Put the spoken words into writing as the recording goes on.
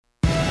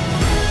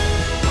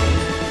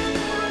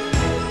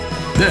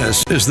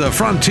This is the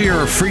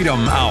Frontier Freedom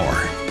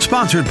Hour,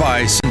 sponsored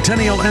by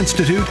Centennial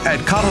Institute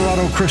at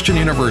Colorado Christian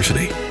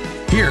University.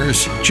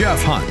 Here's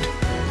Jeff Hunt.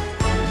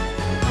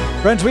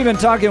 Friends, we've been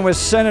talking with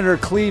Senator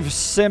Cleave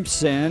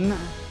Simpson,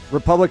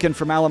 Republican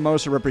from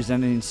Alamosa,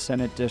 representing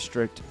Senate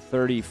District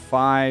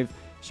 35.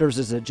 Serves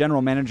as the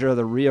general manager of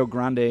the Rio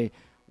Grande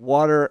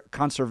Water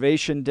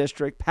Conservation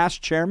District,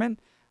 past chairman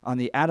on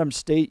the Adams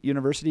State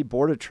University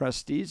Board of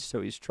Trustees. So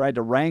he's tried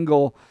to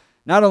wrangle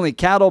not only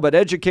cattle, but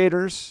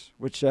educators,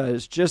 which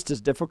is just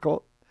as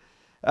difficult.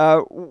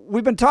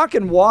 We've been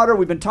talking water.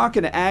 We've been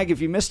talking ag.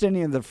 If you missed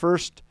any of the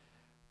first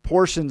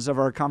portions of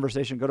our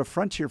conversation, go to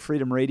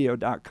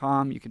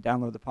frontierfreedomradio.com. You can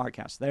download the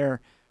podcast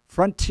there,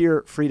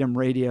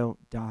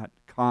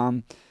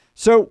 frontierfreedomradio.com.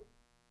 So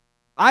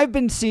I've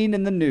been seeing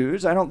in the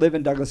news, I don't live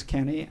in Douglas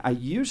County, I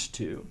used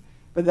to,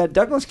 but that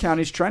Douglas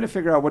County is trying to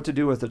figure out what to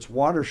do with its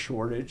water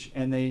shortage,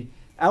 and they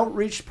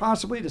outreached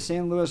possibly to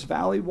San Luis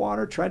Valley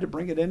Water, tried to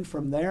bring it in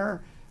from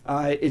there.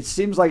 It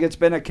seems like it's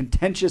been a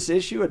contentious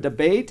issue, a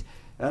debate.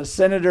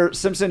 Senator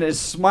Simpson is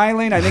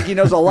smiling. I think he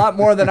knows a lot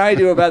more than I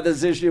do about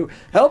this issue.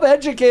 Help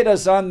educate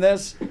us on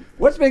this.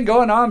 What's been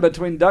going on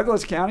between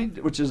Douglas County,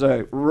 which is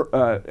a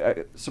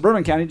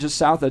suburban county just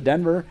south of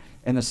Denver,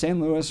 and the San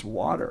Luis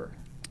Water?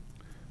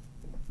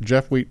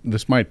 Jeff,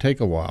 this might take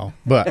a while,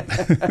 but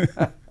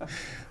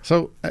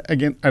so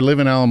again, I live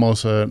in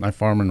Alamosa and I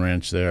farm and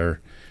ranch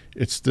there.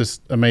 It's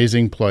this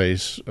amazing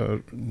place.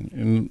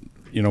 In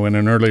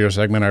an earlier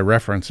segment I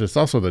referenced, it's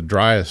also the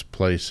driest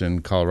place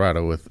in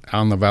Colorado with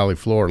on the valley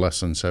floor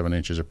less than 7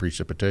 inches of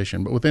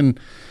precipitation. But within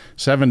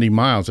 70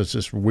 miles, it's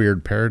this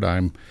weird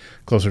paradigm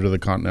closer to the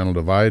Continental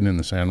Divide and in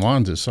the San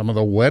Juans is some of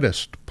the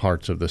wettest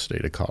parts of the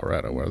state of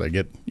Colorado where they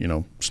get,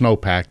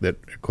 snowpack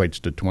that equates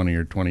to 20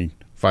 or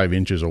 25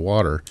 inches of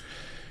water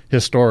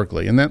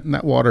historically. And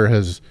that water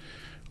has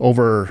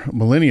over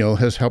millennial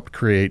has helped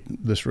create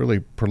this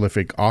really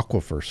prolific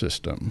aquifer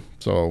system.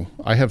 So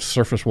I have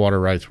surface water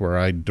rights where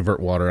I divert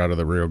water out of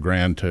the Rio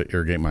Grande to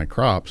irrigate my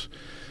crops,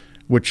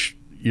 which,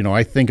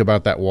 I think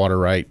about that water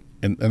right,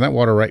 and that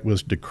water right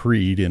was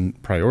decreed in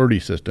priority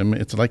system.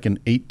 It's like an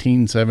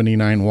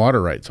 1879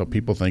 water right. So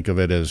people think of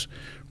it as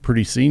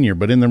pretty senior,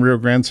 but in the Rio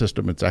Grande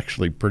system, it's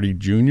actually pretty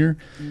junior.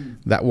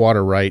 That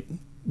water right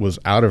was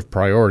out of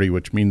priority,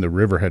 which means the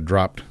river had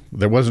dropped.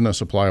 There wasn't a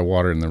supply of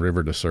water in the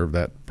river to serve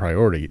that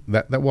priority.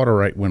 That water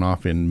right went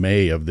off in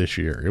May of this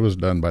year. It was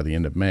done by the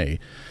end of May.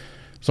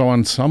 So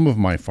on some of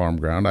my farm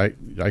ground,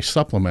 I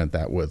supplement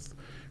that with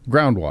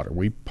groundwater.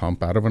 We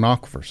pump out of an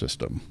aquifer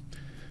system.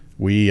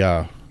 We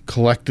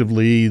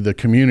collectively, the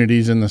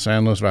communities in the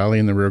San Luis Valley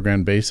and the Rio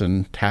Grande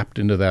Basin tapped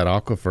into that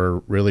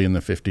aquifer really in the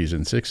 50s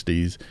and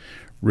 60s,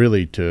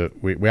 really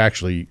we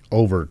actually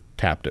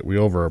over-tapped it. We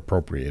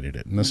over-appropriated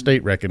it. And the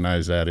state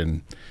recognized that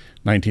in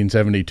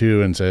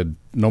 1972 and said,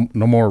 no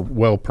more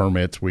well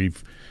permits.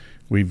 We've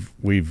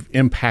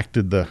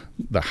impacted the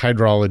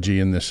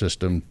hydrology in this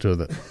system to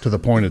the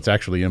point it's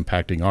actually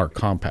impacting our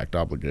compact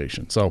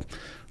obligation. So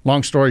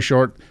long story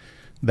short,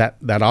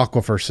 that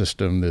aquifer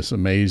system, this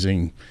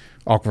amazing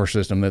aquifer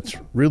system that's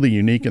really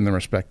unique in the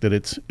respect that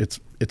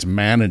it's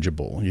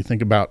manageable. You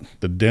think about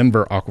the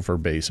Denver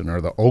Aquifer Basin or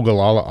the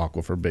Ogallala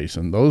Aquifer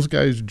Basin. Those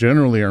guys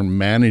generally are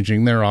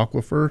managing their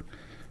aquifer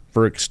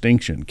for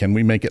extinction. Can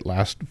we make it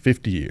last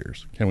 50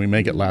 years? Can we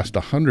make it last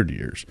 100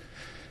 years?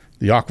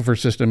 The aquifer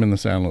system in the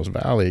San Luis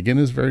Valley, again,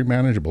 is very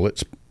manageable.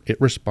 It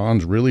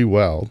responds really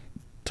well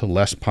to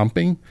less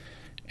pumping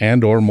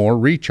and or more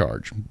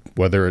recharge,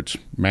 whether it's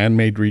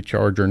man-made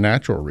recharge or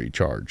natural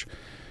recharge.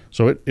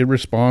 So it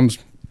responds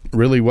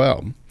really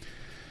well.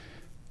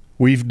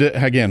 We've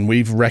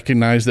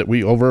recognized that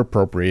we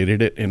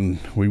over-appropriated it, and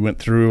we went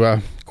through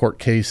a court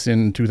case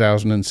in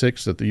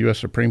 2006 that the U.S.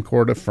 Supreme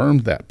Court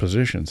affirmed that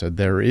position, said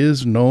there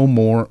is no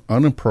more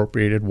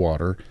unappropriated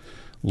water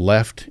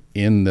left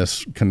in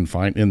this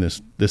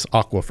this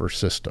aquifer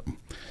system.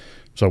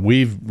 So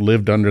we've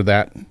lived under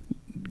that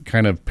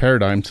kind of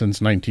paradigm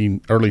since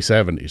early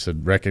 70s,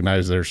 and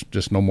recognized there's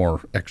just no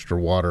more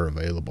extra water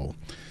available.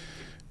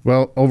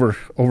 Well,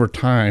 over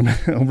time,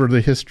 over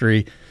the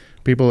history,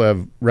 people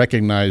have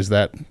recognized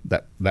that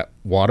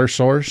water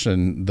source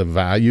and the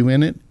value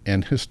in it,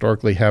 and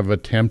historically have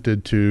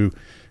attempted to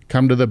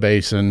come to the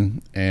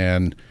basin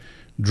and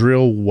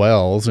drill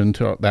wells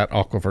into that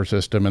aquifer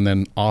system and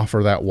then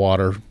offer that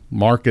water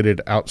marketed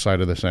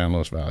outside of the San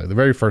Luis Valley. The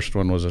very first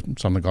one was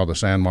something called the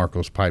San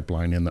Marcos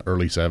Pipeline in the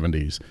early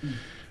 70s.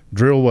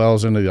 Drill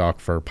wells into the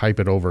aquifer, pipe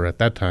it over at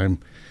that time,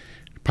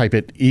 pipe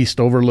it east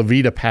over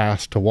Levita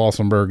Pass to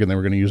Walsenburg, and they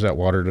were going to use that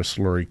water to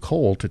slurry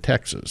coal to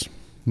Texas.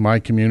 My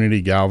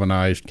community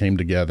galvanized, came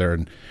together,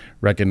 and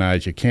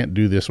recognized you can't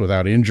do this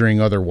without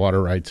injuring other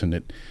water rights, and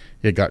it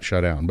got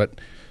shut down.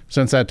 But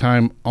since that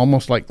time,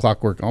 almost like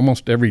clockwork,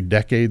 almost every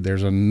decade,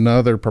 there's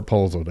another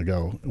proposal to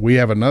go. We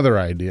have another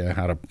idea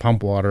how to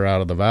pump water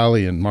out of the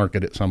valley and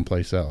market it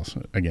someplace else.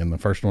 Again, the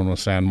first one was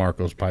San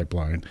Marcos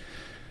Pipeline.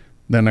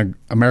 Then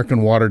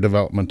American Water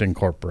Development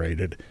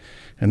Incorporated.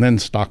 and then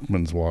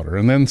Stockman's Water,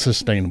 and then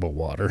Sustainable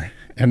Water.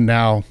 And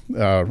now,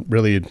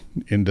 really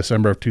in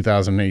December of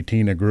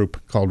 2018, a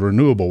group called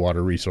Renewable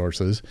Water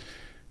Resources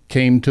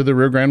came to the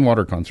Rio Grande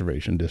Water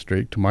Conservation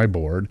District, to my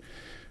board,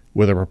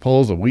 with a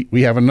proposal.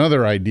 We have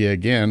another idea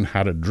again,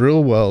 how to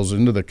drill wells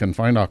into the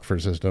confined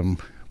aquifer system,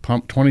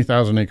 pump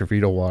 20,000 acre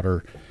feet of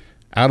water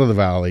out of the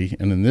valley,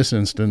 and in this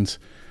instance,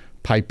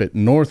 pipe it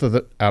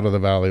out of the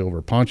valley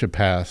over Poncha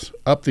Pass,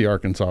 up the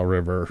Arkansas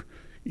River,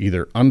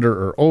 either under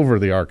or over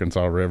the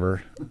Arkansas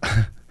River,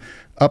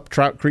 up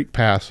Trout Creek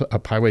Pass,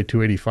 up Highway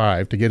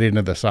 285 to get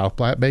into the South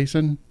Platte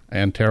Basin,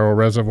 Antero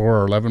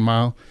Reservoir or 11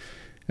 Mile,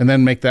 and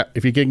then make that,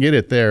 if you can get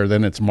it there,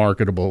 then it's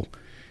marketable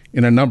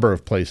in a number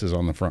of places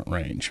on the Front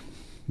Range.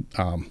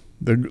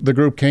 The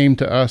group came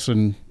to us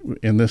in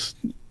this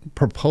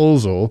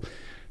proposal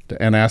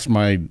and asked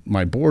my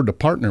board to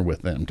partner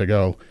with them to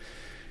go,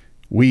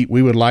 we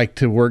would like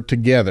to work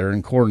together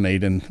and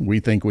coordinate, and we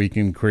think we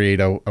can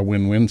create a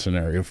win-win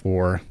scenario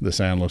for the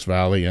San Luis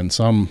Valley and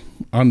some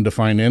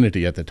undefined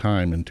entity at the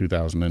time in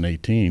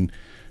 2018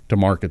 to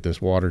market this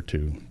water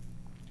to.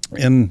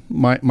 And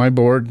my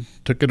board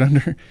took it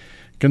under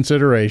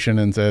consideration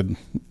and said,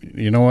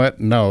 you know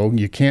what, no,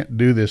 you can't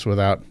do this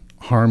without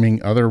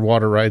harming other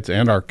water rights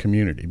and our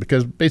community,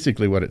 because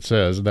basically what it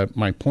says, that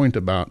my point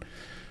about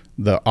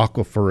the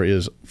aquifer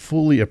is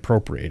fully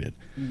appropriated.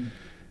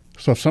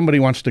 So if somebody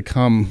wants to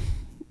come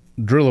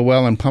drill a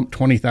well and pump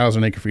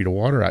 20,000 acre feet of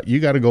water out, you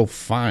got to go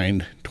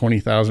find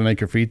 20,000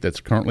 acre feet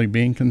that's currently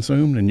being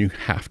consumed, and you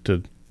have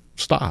to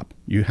stop.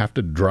 You have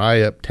to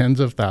dry up tens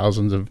of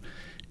thousands of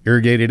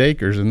irrigated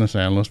acres in the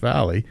San Luis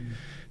Valley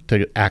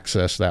to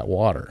access that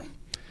water.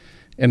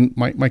 And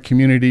my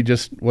community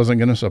just wasn't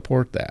going to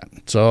support that.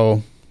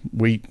 So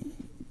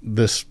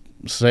this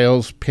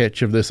sales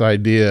pitch of this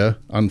idea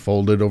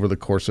unfolded over the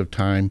course of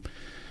time.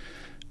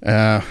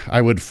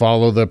 I would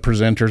follow the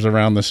presenters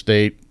around the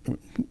state.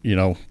 You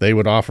know, they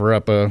would offer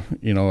up a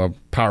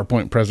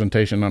PowerPoint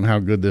presentation on how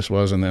good this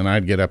was, and then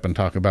I'd get up and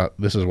talk about,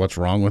 this is what's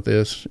wrong with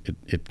this.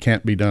 It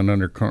can't be done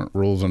under current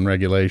rules and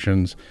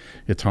regulations.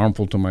 It's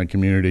harmful to my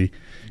community.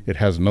 It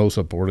has no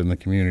support in the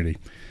community.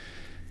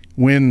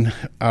 When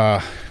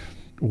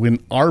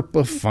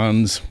ARPA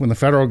funds, when the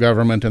federal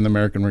government and the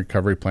American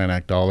Recovery Plan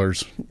Act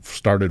dollars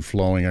started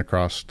flowing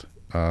across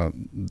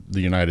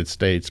the United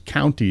States,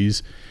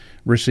 counties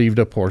received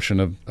a portion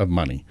of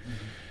money.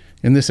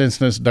 In this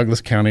instance,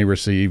 Douglas County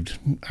received,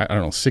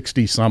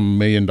 $60-some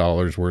million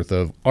worth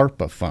of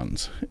ARPA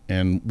funds.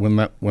 And when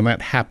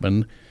that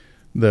happened,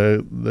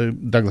 the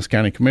Douglas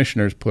County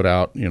commissioners put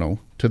out,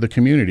 to the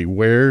community,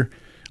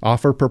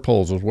 offer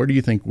proposals. Where do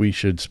you think we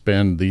should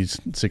spend these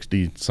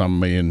 $60-some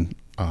million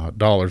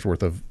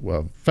worth of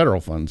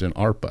federal funds in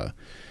ARPA?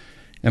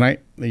 And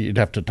you'd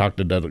have to talk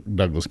to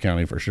Douglas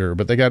County for sure,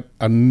 but they got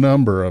a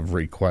number of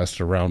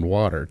requests around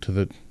water to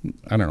the,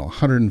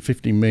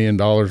 $150 million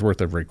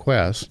worth of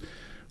requests.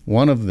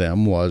 One of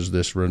them was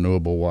this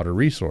Renewable Water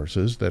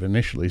Resources that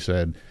initially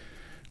said,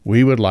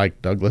 we would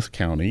like Douglas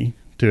County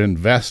to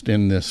invest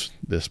in this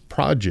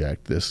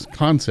project, this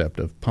concept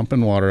of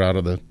pumping water out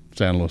of the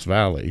San Luis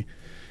Valley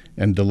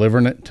and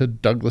delivering it to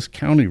Douglas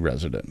County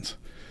residents.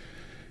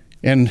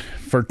 And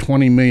for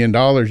 $20 million,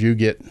 you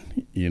get,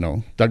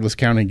 Douglas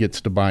County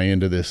gets to buy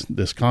into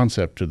this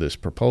concept, to this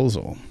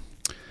proposal.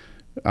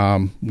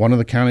 One of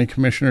the county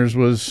commissioners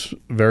was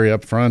very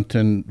upfront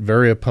and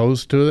very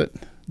opposed to it,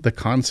 the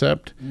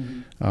concept.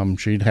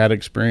 She'd had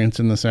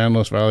experience in the San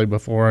Luis Valley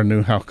before and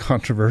knew how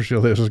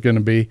controversial this was going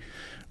to be.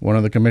 One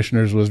of the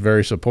commissioners was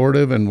very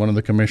supportive, and one of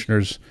the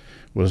commissioners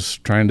was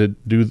trying to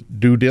do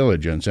due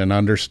diligence and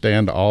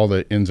understand all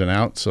the ins and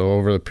outs. So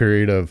over the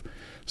period of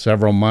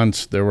several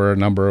months, there were a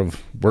number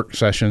of work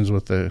sessions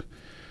with the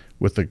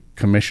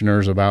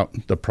commissioners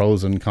about the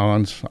pros and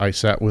cons. I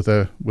sat with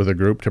a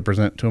group to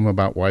present to them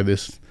about why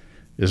this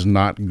is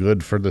not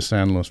good for the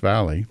San Luis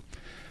Valley.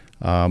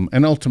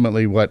 And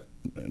ultimately what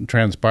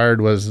transpired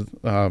was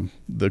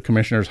the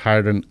commissioners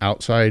hired an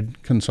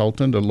outside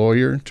consultant, a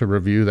lawyer, to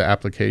review the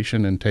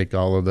application and take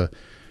all of the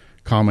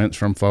comments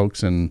from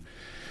folks and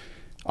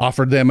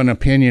offered them an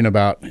opinion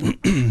about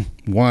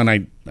one,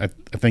 I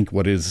think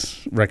what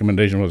his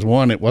recommendation was,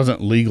 one, it wasn't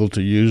legal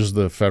to use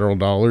the federal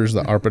dollars,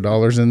 the ARPA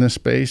dollars in this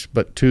space,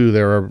 but two,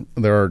 there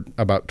are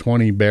about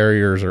 20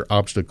 barriers or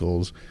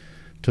obstacles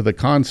to the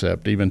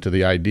concept, even to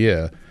the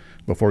idea,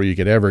 before you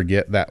could ever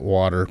get that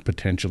water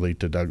potentially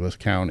to Douglas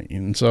County.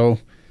 And so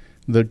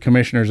the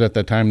commissioners at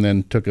that time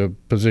then took a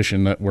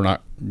position that we're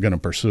not going to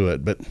pursue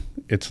it, but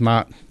it's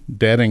not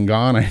dead and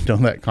gone. I know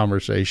that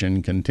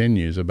conversation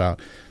continues about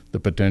the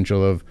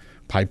potential of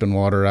piping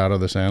water out of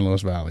the San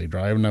Luis Valley,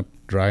 drying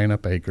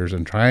up acres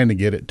and trying to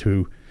get it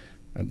to,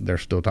 they're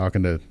still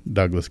talking to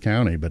Douglas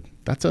County, but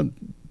that's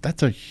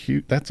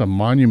a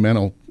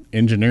monumental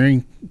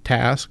engineering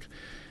task,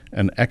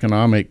 an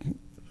economic,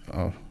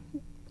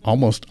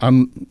 almost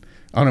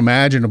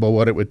unimaginable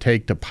what it would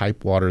take to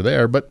pipe water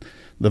there. But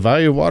the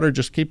value of water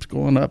just keeps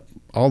going up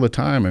all the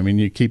time. I mean,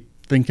 you keep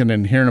thinking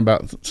and hearing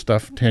about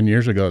stuff 10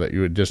 years ago that you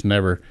would just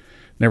never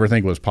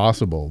think was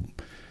possible.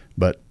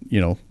 But,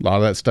 a lot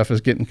of that stuff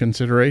is getting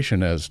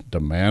consideration as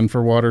demand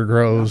for water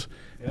grows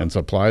and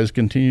supplies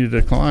continue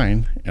to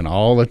decline. And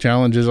all the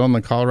challenges on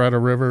the Colorado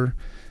River,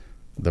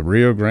 the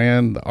Rio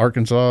Grande, the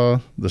Arkansas,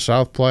 the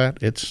South Platte,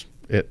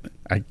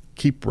 I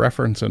keep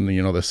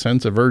referencing, the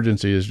sense of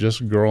urgency is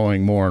just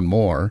growing more and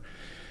more.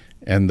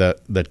 And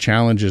the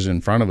challenges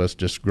in front of us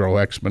just grow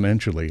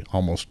exponentially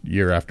almost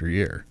year after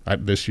year.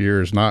 This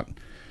year is not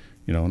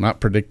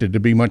predicted to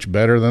be much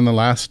better than the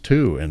last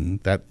two. And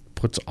that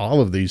puts all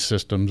of these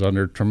systems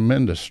under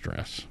tremendous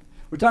stress.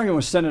 We're talking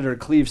with Senator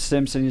Cleave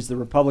Simpson. He's the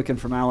Republican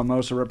from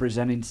Alamosa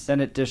representing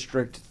Senate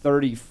District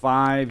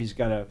 35. He's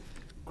got a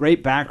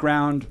great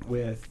background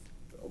with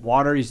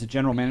water. He's the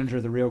general manager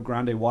of the Rio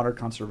Grande Water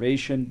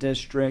Conservation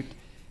District,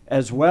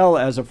 as well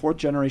as a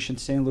fourth-generation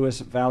San Luis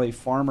Valley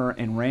farmer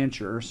and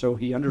rancher. So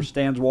he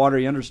understands water.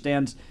 He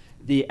understands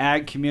the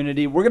ag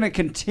community. We're going to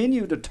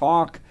continue to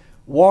talk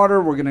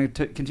water. We're going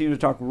to continue to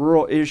talk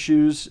rural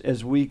issues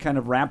as we kind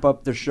of wrap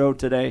up the show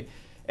today.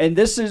 And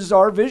this is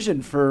our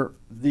vision for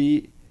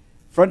the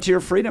Frontier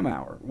Freedom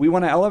Hour. We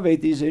want to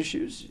elevate these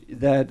issues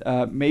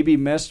that may be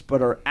missed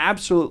but are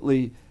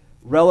absolutely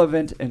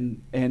relevant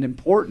and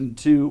important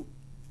to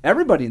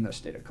everybody in the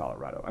state of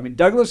Colorado. I mean,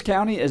 Douglas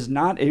County is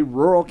not a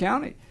rural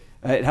county.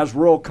 It has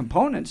rural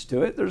components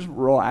to it. There's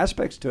rural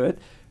aspects to it.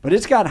 But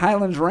it's got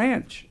Highlands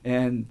Ranch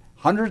and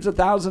hundreds of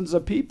thousands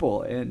of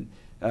people and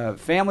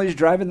families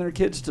driving their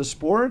kids to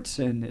sports,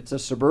 and it's a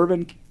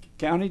suburban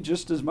county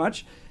just as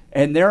much,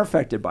 and they're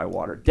affected by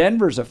water.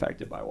 Denver's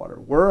affected by water.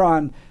 We're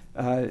on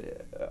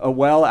a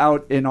well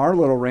out in our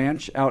little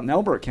ranch out in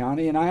Elbert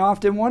County, and I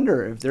often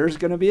wonder if there's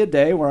going to be a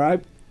day where I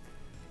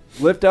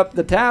lift up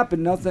the tap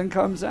and nothing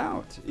comes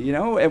out,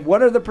 and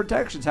what are the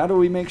protections? How do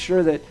we make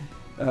sure that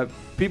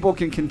people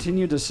can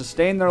continue to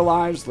sustain their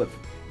lives, live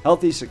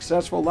healthy,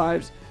 successful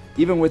lives,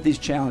 even with these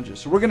challenges?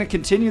 So we're going to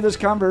continue this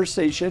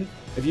conversation.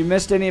 If you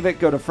missed any of it,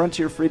 go to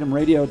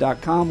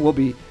frontierfreedomradio.com. We'll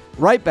be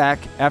right back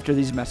after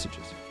these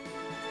messages.